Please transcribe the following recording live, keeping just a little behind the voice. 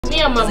Me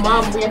and my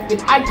mom, we have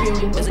been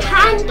arguing.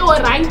 Pant or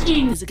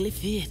ranking?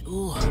 Pet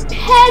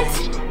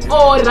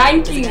or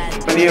ranking?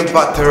 I need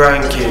butter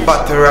ranking.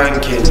 Butter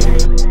ranking.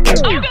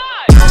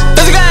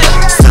 Busy guy,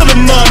 still the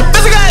mom.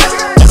 Busy guy,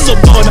 I'm so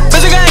bored.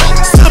 Busy guy,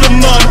 still the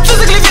mom.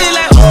 Physically feeling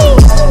like ooh.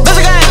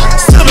 Busy guy,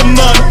 still the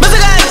mom. Busy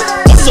guy,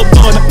 I'm so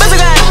bored. Busy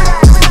guy,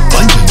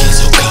 bunch of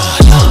so good.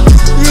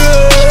 Yeah,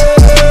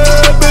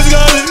 busy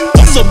guy,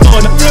 I'm so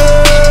bored.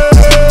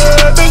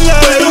 Yeah, busy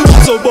guy, I'm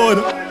so bored.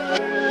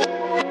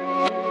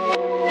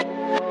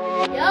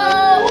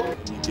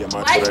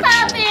 What's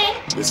poppin'?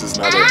 This is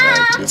not a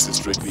night, this is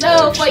strictly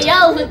So for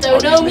y'all who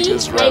don't know me,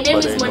 my name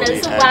is Mona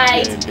Lisa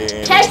White.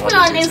 Catch me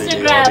on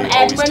Instagram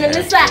at Mona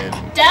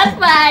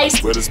Lisa.White.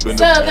 So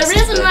the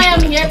reason why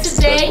I'm here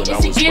today is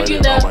to give you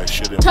the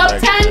top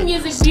 10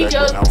 music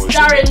videos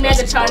starring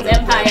Megatronz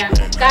Empire.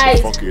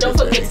 Guys, don't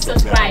forget to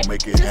subscribe.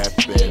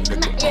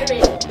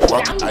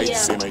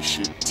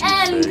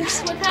 And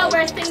without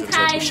wasting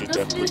time,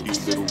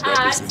 this is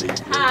hot.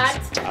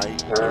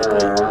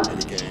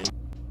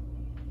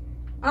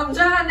 I'm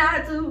trying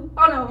not to.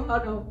 Oh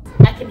no.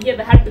 I can hear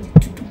the heartbeat.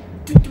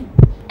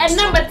 At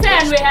number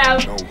 10 we have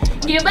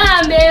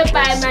Zimbabwe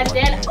by my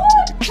dad.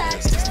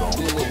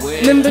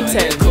 Number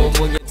 10.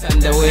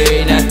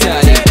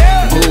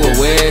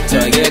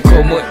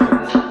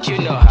 You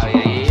know how it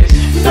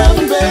is.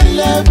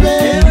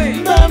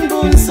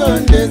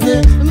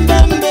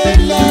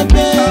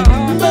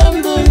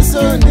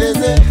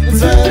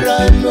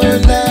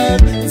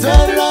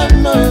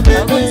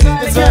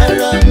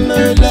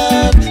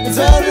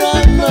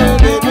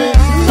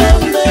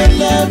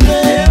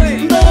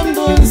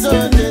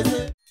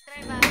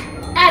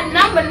 At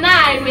number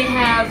 9 we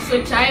have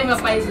So Chaiva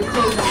by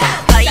Zimbabwe.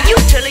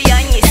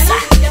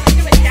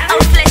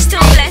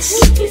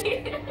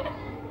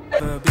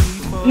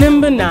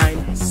 Number 9.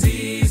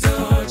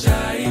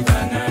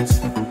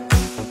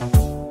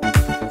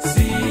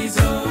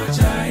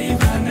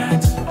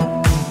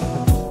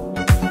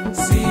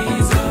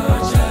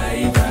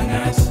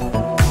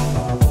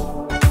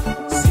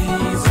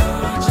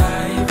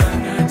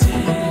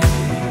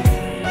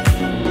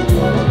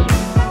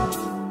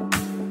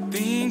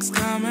 Things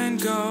come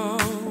and go.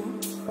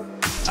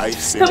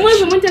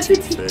 Someone's going to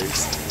sit.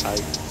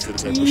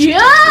 Yo,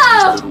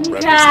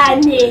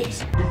 Kanye.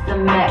 The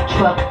Mack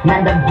truck,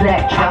 not the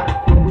black truck.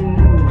 When we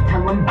move,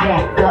 tell them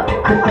back up.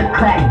 Click, click,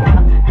 clack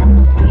up.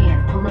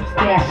 Pull up,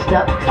 stashed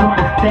up.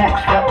 Super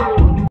facts up.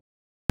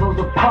 Goes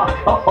apart.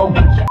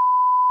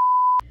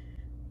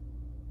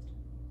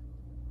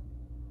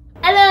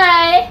 Hello.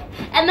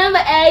 At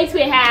number 8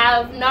 we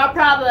have No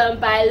Problem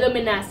by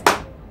Luminous.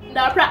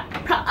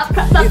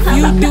 If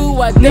you do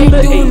what they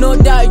do, no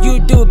doubt you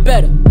do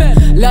better.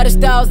 Lot of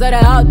styles that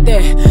are out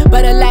there,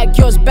 but I like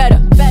yours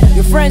better.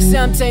 Your friends say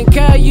I'm taking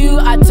care of you,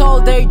 I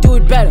told they do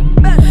it better.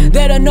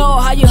 They don't know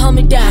how you hold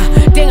me down,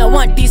 think I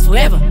want these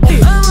forever.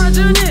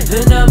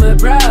 And I'm a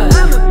bride,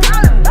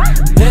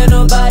 ain't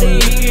nobody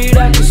here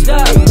that can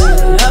stop me.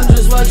 I'm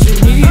just what you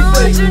need,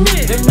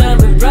 baby. And I'm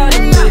a bride,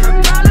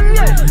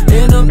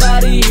 ain't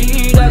nobody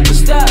here that can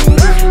stop me.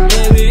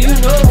 Baby, you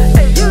know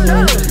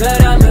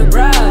that I'm a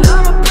bride.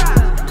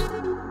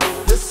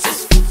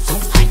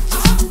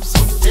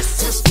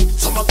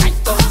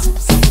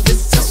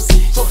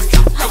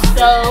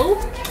 So,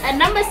 at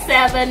number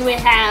 7 we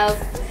have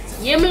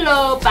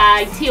Yimlo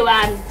by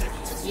T1.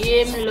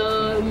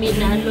 Yimlo,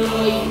 Minalo.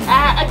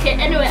 Okay,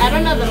 anyway, I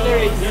don't know the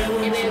lyrics.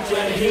 It is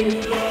what it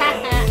is.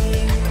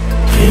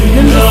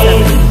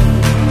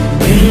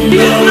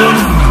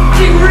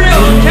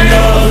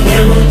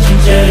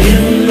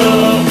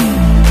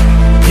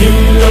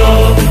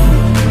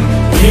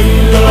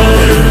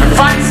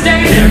 Fine,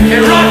 stay there,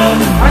 get right.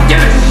 I give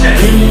a shit.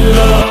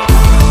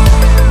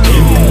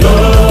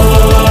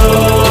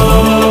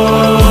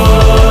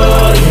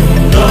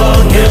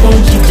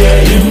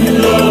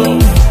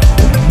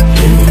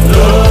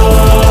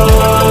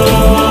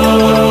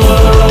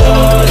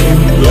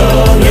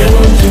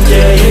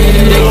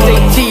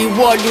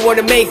 You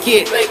wanna make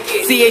it,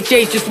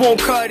 CHH just won't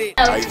cut it.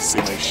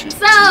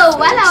 So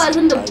while I was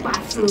in the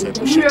bathroom,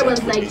 the mirror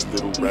was like,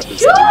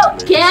 "You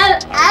girl,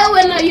 I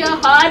wanna know your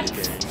heart.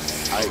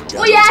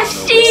 Oh yeah,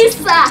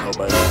 Shisa."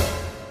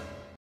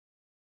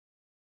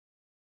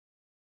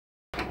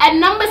 At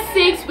number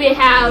 6 we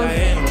have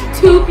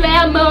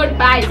 2-player mode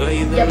by your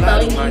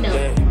boy Nino.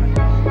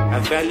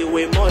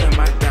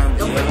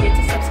 Don't forget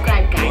to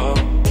subscribe, guys.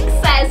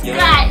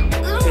 Subscribe.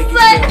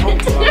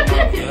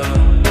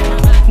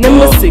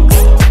 Number 6.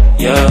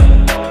 Yeah,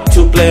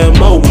 2-player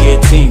mode, we a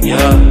team,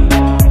 yeah.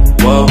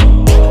 Whoa,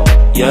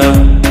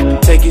 yeah.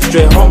 Take it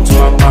straight home to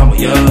my mama,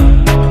 yeah.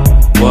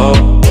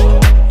 Whoa,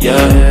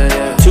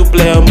 yeah.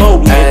 2-player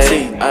mode, we a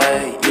team.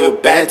 You a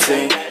bad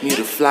team. Need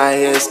a fly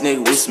ass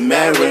nigga with some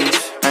marriage.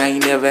 I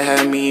ain't never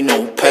had me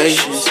no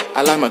patience.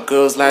 I like my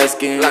girls light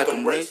skin like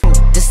I'm racing.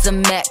 This a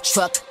Mack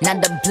truck,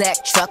 not a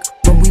black truck.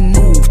 When we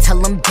move,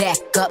 tell them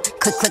back up.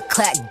 Click, click,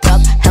 clack,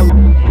 duck. Hello.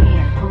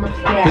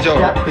 Put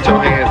your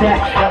hands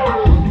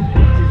up.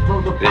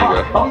 There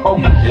you go.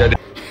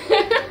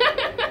 Yeah.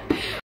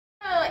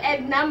 So at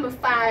number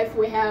 5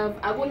 we have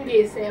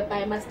Agungese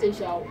by Master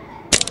Zhao.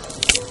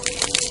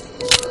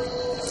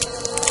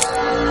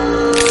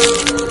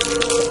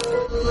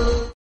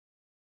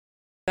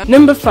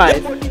 Number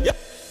 5.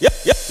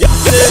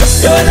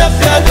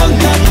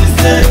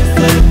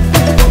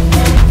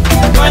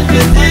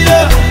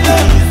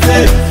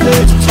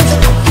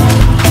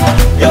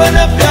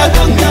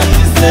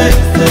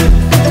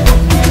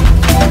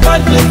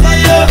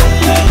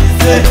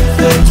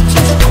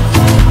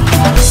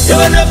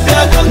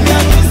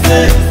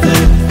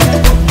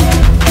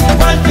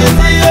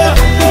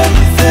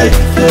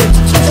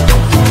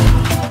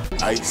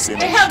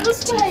 They have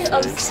this way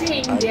of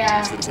saying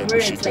their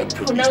words, like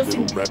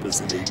pronouncing.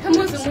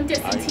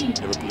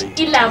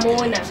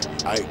 Ilamona.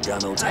 I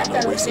got no time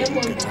to waste.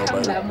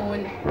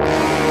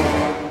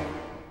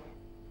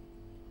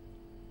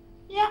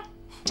 Yeah.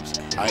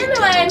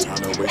 Anyway,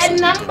 at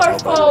number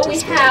 4 we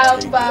have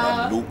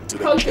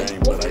project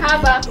Wolf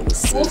cover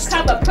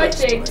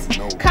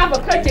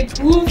project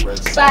Wolf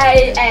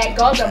by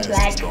Golden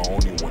Black.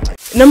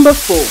 Number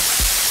 4.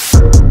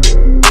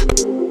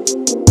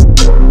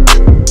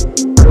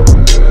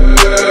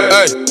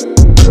 Hey,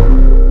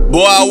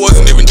 boy, I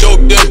wasn't even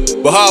dope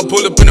then, but how I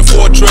pull up in the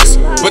fortress,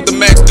 but the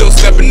man still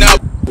stepping out,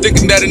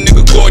 thinking that a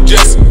nigga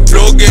gorgeous.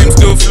 Flow game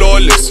still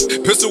flawless,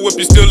 pistol whip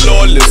you still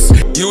lawless.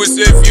 You ain't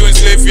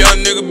safe,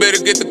 young nigga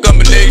better get the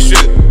combination.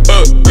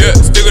 Yeah,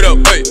 stick it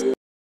up, hey,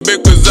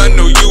 because I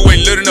know you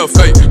ain't lit enough.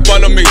 Hey,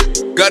 follow me,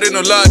 got it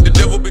no lie, the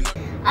devil been.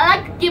 I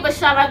like to give a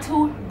shout out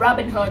to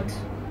Robin Hood,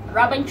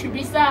 Robin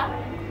Tribisa.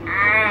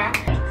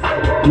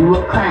 You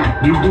a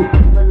clown, you do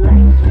evil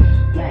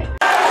like.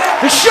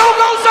 The show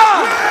goes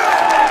on.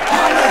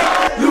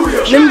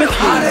 Hallelujah. Number 3.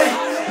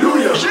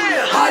 Hallelujah.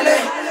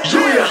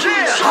 Hallelujah.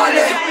 Hallelujah.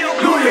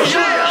 Hallelujah.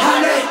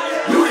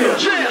 Hallelujah.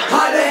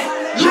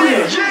 Hallelujah.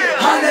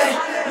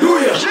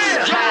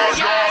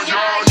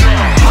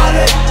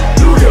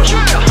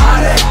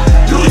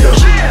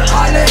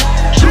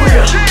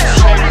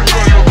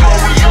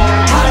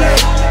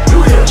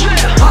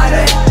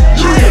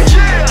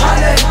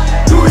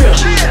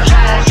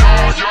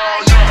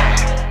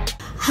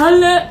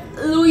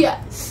 Hallelujah.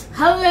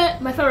 Hallelujah.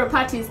 My favorite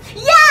part is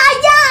yo.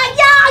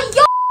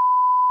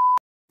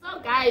 So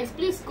guys,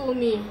 please school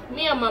me.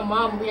 Me and my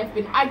mom, we have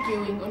been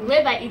arguing on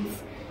whether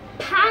it's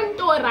pant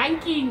or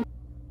ranking.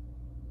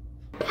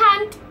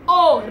 Pant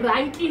or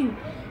ranking.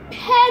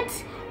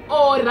 Pet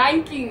or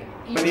ranking.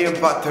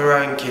 Butter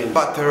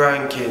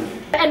ranking.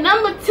 And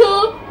number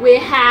 2 we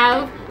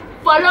have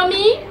Follow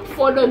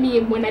Me,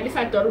 Mona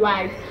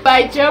Lisa.wife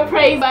by Joe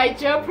Praise.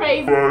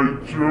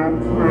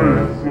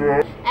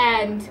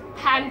 And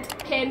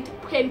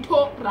Pento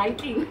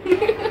ranking.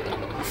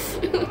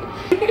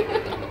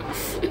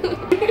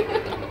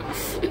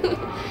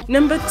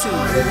 Number 2.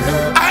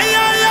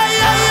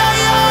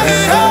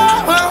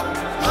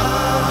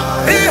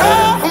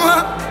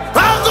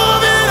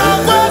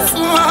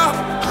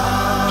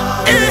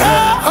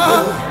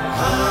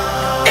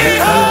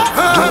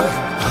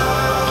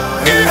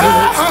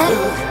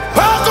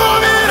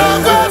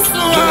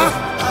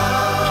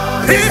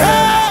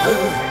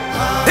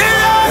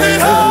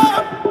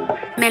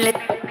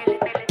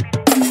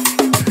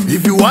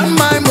 If you want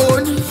my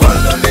money,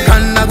 follow me.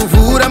 Can I go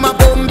food and my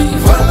bombi?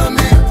 Follow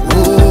me.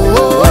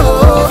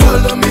 Oh,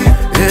 follow me.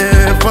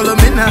 Yeah, follow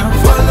me now.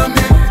 Follow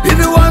me. If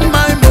you want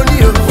my money,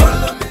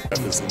 follow me.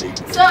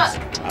 So,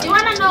 you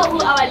wanna know who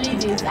our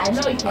lead is? I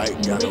know you can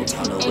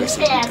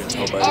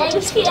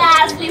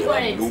anxiously for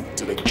it.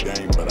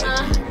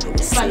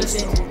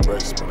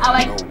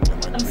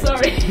 I'm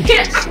sorry. I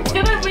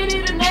didn't read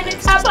it in any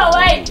type of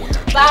way.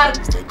 But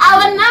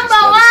our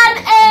number 1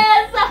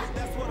 is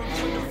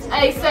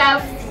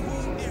ASAP.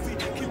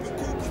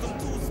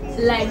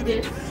 Like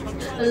this,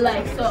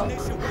 like so,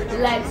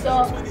 like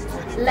so,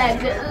 like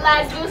this,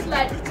 like this,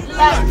 like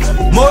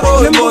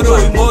Moro,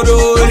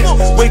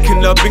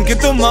 waking up and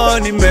get the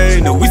money,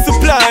 man. We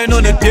supplying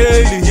on a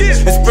daily,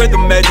 and spread the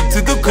magic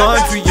to the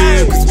country,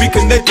 yeah. Cause we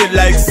connected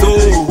like so,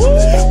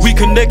 we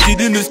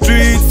connected in the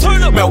streets,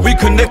 man. We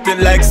connected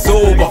like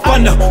so,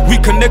 Bafana, we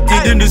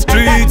connected in the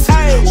streets.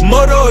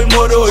 Moro,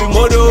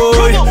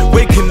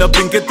 waking up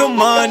and get the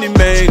money,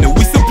 man.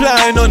 We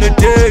supplying on a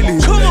daily,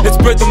 and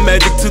spread the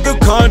magic to the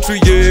country,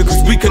 yeah.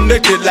 Cause we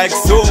connected like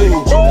so,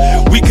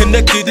 we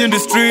connected in the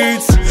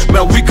streets,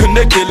 man. We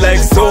connected like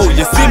so.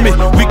 You see me?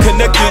 We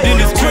connected in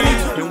the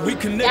streets.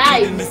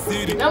 Guys,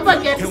 don't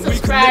forget to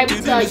subscribe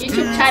to our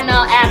YouTube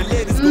channel at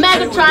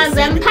Megatronz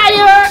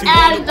Empire,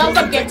 and don't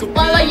forget to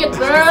follow your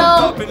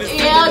girl,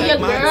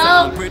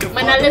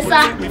 Mona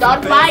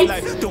Lisa.wife.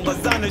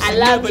 I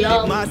love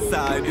y'all.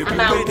 I'm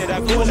out.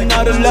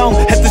 Not alone.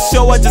 At the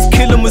show, I just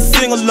kill them with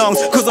sing-alongs.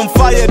 Cause I'm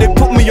fire, they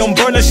put me on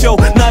burner show.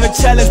 Not a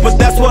challenge, but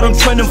that's what I'm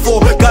trending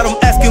for. Got them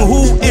asking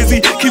who is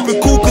he? Keep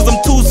it cool cause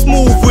I'm too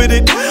smooth with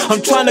it.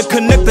 I'm trying to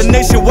connect the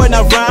nation when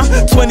I rhyme.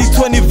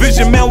 2020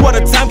 vision, man, what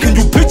a time. Can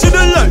you picture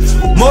the life?